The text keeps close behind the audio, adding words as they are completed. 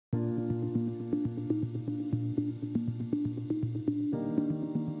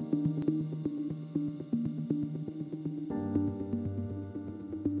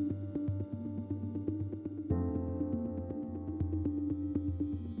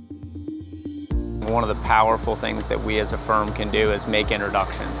One of the powerful things that we as a firm can do is make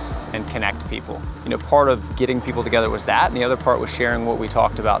introductions and connect people. Part of getting people together was that, and the other part was sharing what we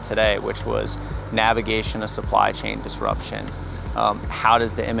talked about today, which was navigation of supply chain disruption. How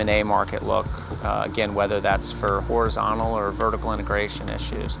does the M&A market look? Again, whether that's for horizontal or vertical integration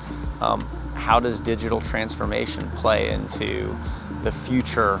issues. How does digital transformation play into the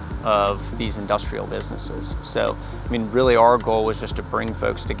future of these industrial businesses? So, really our goal was just to bring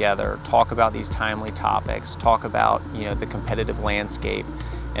folks together, talk about these timely topics, talk about, the competitive landscape,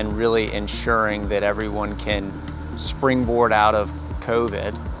 and really ensuring that everyone can springboard out of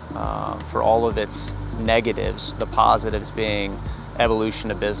COVID for all of its negatives, the positives being evolution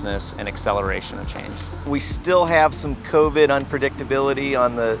of business and acceleration of change. We still have some COVID unpredictability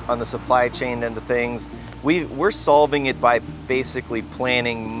on the supply chain end of things. We're solving it by basically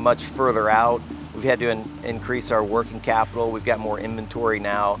planning much further out. We've had to increase our working capital. We've got more inventory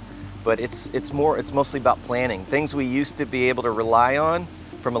now, but it's mostly about planning. Things we used to be able to rely on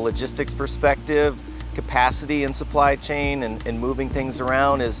from a logistics perspective, capacity in supply chain and moving things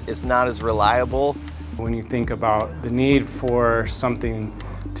around is not as reliable. When you think about the need for something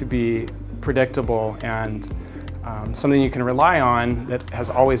to be predictable and something you can rely on that has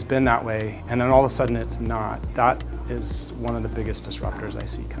always been that way, and then all of a sudden it's not, that is one of the biggest disruptors I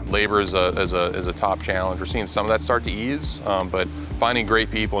see coming. Labor is a top challenge. We're seeing some of that start to ease, but finding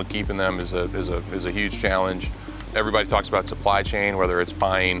great people and keeping them is a huge challenge. Everybody talks about supply chain, whether it's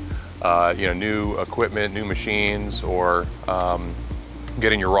buying new equipment, new machines, or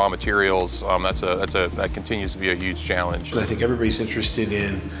getting your raw materials. That continues to be a huge challenge. I think everybody's interested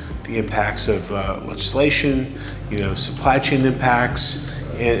in the impacts of legislation, supply chain impacts,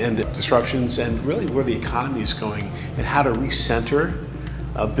 and the disruptions, and really where the economy is going, and how to recenter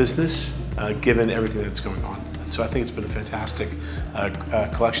a business given everything that's going on. So I think it's been a fantastic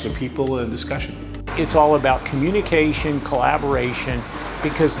collection of people and discussion. It's all about communication, collaboration,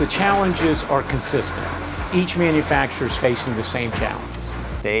 because the challenges are consistent. Each manufacturer is facing the same challenges.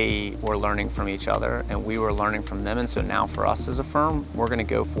 They were learning from each other and we were learning from them, and so now for us as a firm, we're going to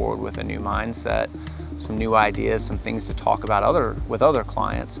go forward with a new mindset, some new ideas, some things to talk about with other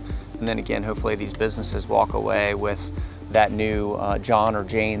clients, and then again, hopefully these businesses walk away with that new John or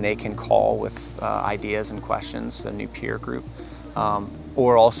Jane they can call with ideas and questions, a new peer group,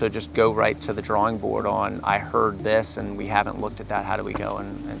 or also just go right to the drawing board on, I heard this and we haven't looked at that, how do we go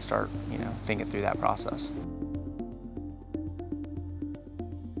and start thinking through that process.